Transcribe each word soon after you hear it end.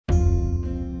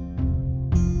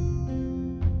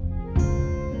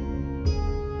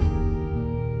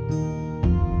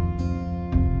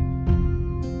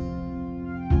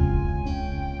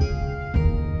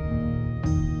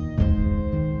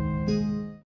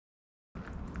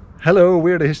Hello,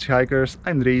 we're the History Hikers.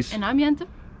 I'm Dries. And I'm Jente.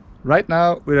 Right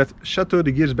now we're at Chateau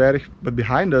de Girsberg, but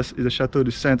behind us is the Chateau de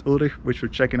Saint-Ulrich, which we're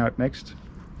checking out next.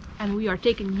 And we are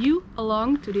taking you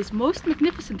along to this most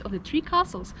magnificent of the three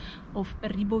castles of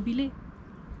Ribeauvillé.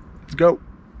 Let's go!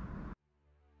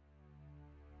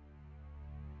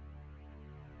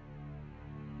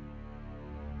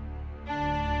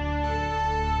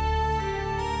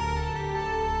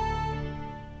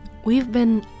 We've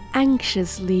been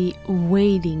anxiously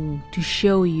waiting to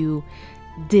show you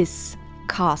this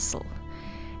castle,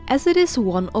 as it is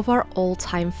one of our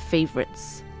all-time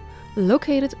favorites.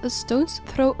 Located a stone's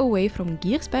throw away from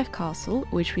Girsberg Castle,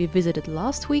 which we visited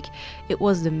last week, it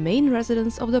was the main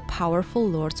residence of the powerful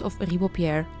lords of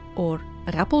Ribeauvillé, or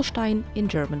Rappelstein in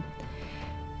German.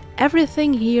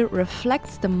 Everything here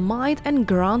reflects the might and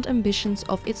grand ambitions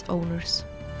of its owners.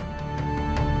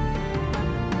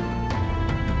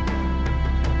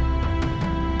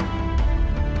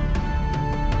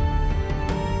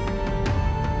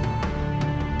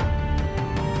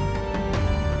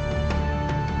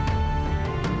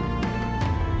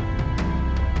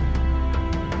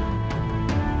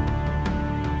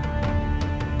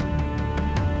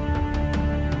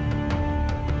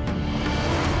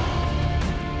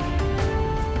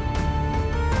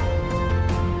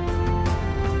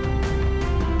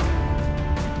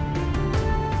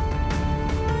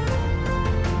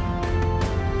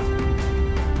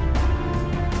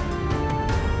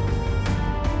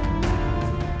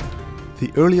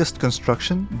 The earliest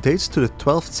construction dates to the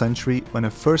 12th century when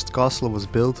a first castle was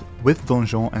built with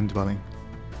donjon and dwelling.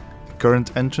 The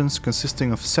current entrance,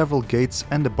 consisting of several gates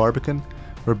and a barbican,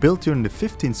 were built during the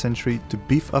 15th century to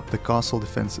beef up the castle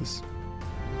defences.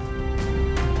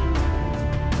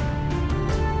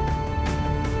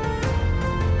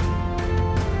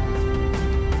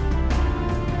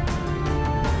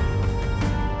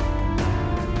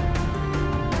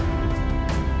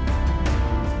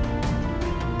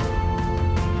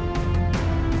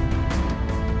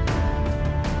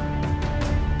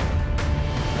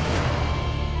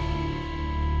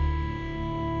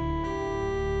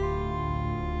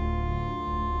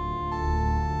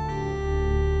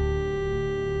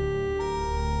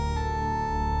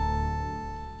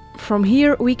 From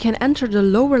here we can enter the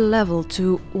lower level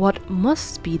to what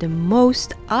must be the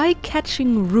most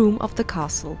eye-catching room of the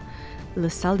castle, the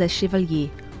Salle des Chevaliers,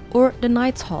 or the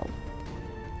Knight's Hall.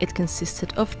 It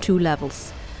consisted of two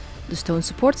levels. The stone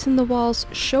supports in the walls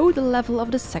show the level of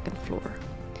the second floor.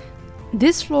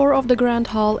 This floor of the Grand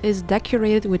Hall is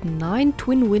decorated with 9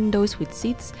 twin windows with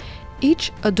seats,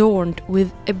 each adorned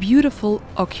with a beautiful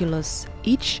oculus.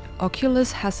 Each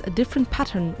oculus has a different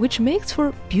pattern, which makes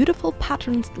for beautiful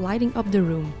patterns lighting up the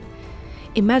room.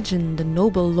 Imagine the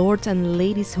noble lords and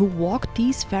ladies who walked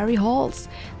these fairy halls,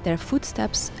 their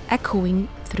footsteps echoing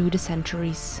through the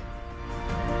centuries.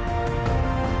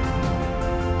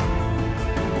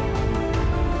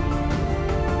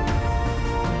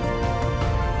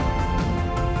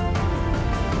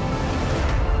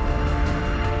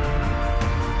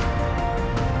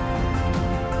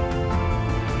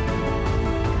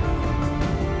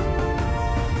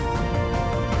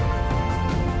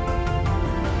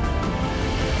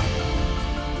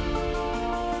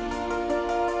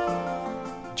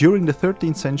 During the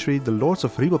 13th century, the lords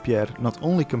of Ribeauvillé not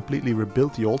only completely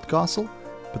rebuilt the old castle,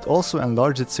 but also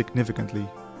enlarged it significantly,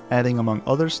 adding among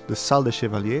others the Salle des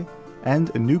Chevaliers and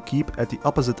a new keep at the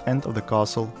opposite end of the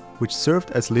castle, which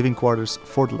served as living quarters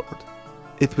for the lord.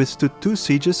 It withstood 2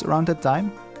 sieges around that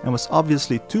time and was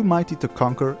obviously too mighty to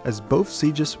conquer, as both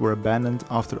sieges were abandoned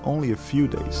after only a few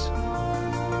days.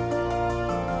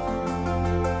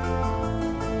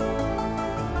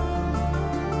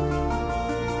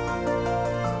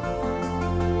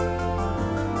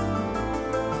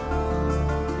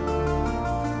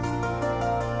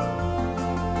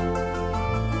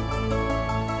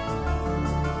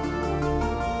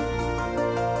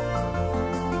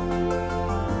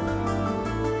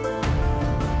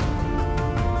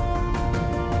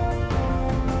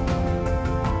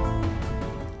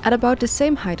 At about the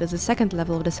same height as the second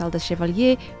level of the Salle des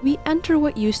Chevaliers, we enter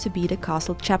what used to be the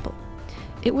castle chapel.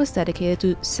 It was dedicated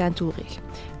to Saint-Ulrich,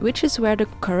 which is where the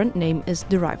current name is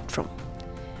derived from.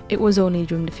 It was only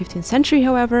during the 15th century,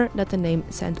 however, that the name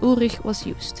Saint-Ulrich was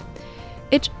used.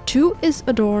 It too is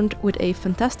adorned with a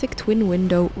fantastic twin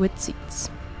window with seats.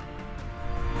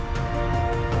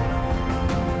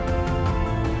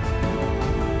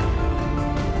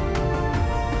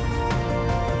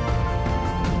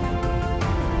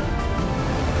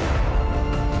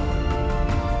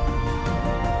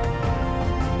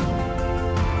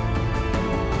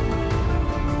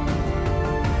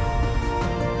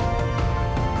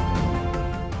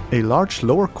 A large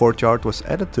lower courtyard was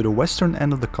added to the western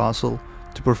end of the castle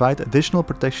to provide additional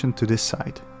protection to this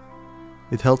side.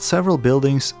 It held several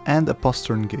buildings and a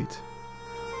postern gate.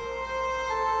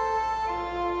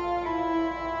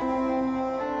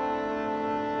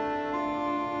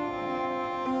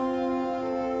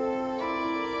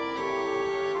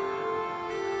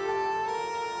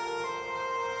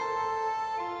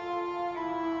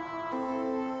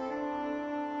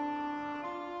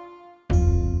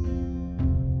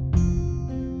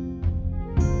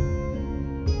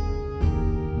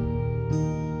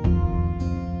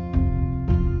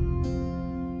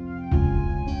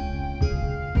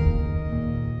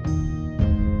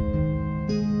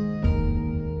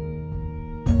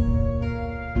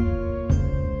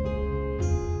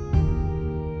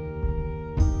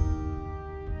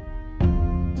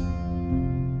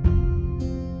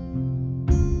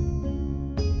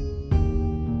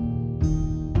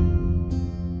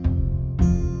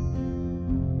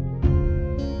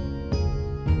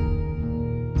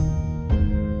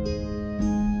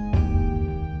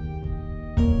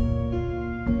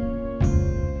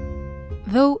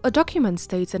 Though a document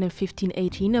states that in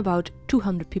 1518 about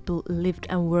 200 people lived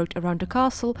and worked around the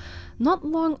castle, not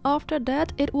long after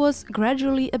that it was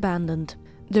gradually abandoned.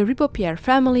 The Ribeauvillé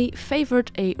family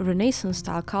favored a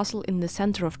Renaissance-style castle in the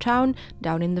center of town,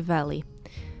 down in the valley.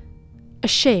 A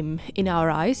shame in our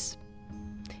eyes.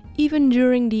 Even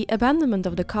during the abandonment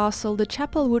of the castle, the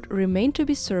chapel would remain to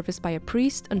be serviced by a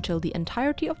priest until the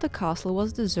entirety of the castle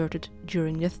was deserted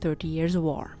during the 30 Years'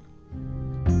 War.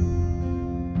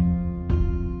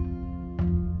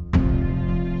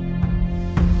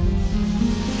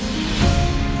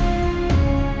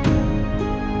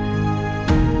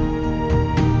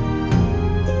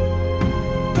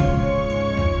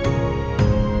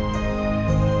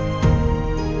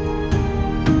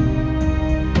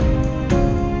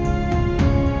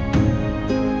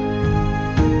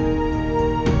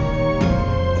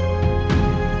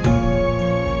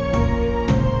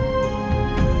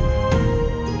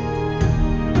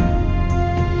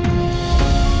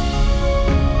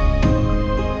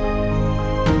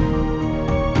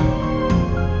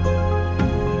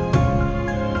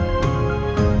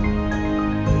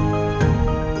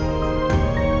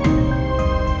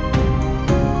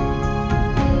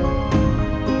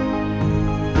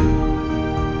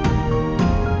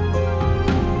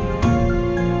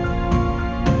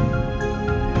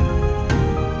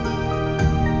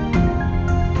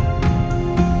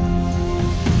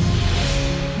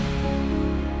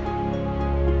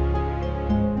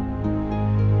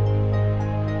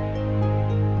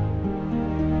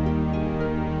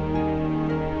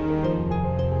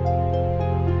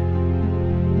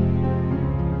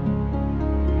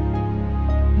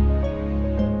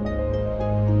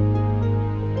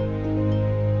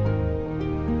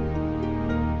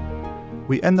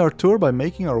 We end our tour by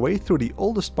making our way through the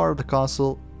oldest part of the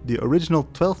castle, the original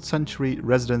 12th century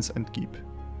residence and keep.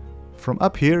 From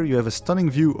up here you have a stunning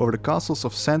view over the castles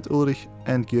of Saint-Ulrich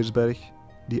and Girsberg,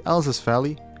 the Alsace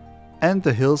Valley, and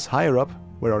the hills higher up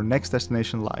where our next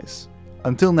destination lies.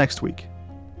 Until next week.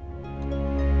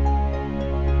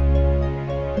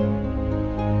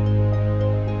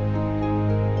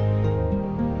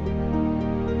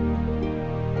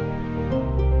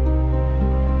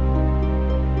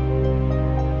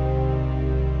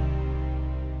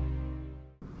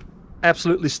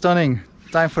 Absolutely stunning.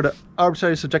 Time for the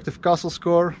arbitrary subjective castle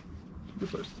score. You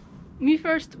first. Me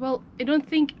first? Well, I don't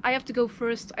think I have to go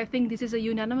first. I think this is a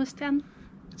unanimous 10.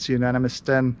 It's a unanimous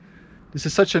 10. This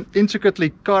is such an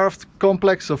intricately carved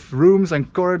complex of rooms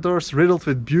and corridors riddled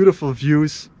with beautiful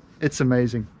views. It's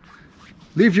amazing.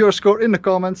 Leave your score in the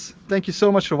comments. Thank you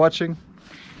so much for watching.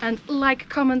 And like,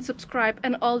 comment, subscribe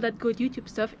and all that good YouTube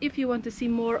stuff if you want to see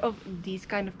more of these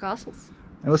kind of castles.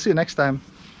 And we'll see you next time.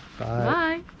 Bye.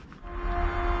 Bye.